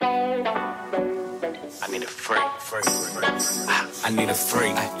need a freak. I need a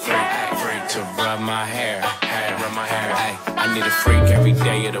freak to rub my hair. I need a freak every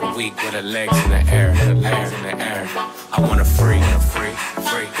day of the week with her legs in the air. I want a freak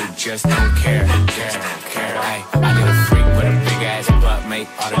who just don't care. I need a freak with a big ass butt, make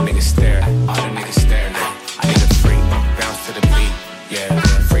all the niggas stare.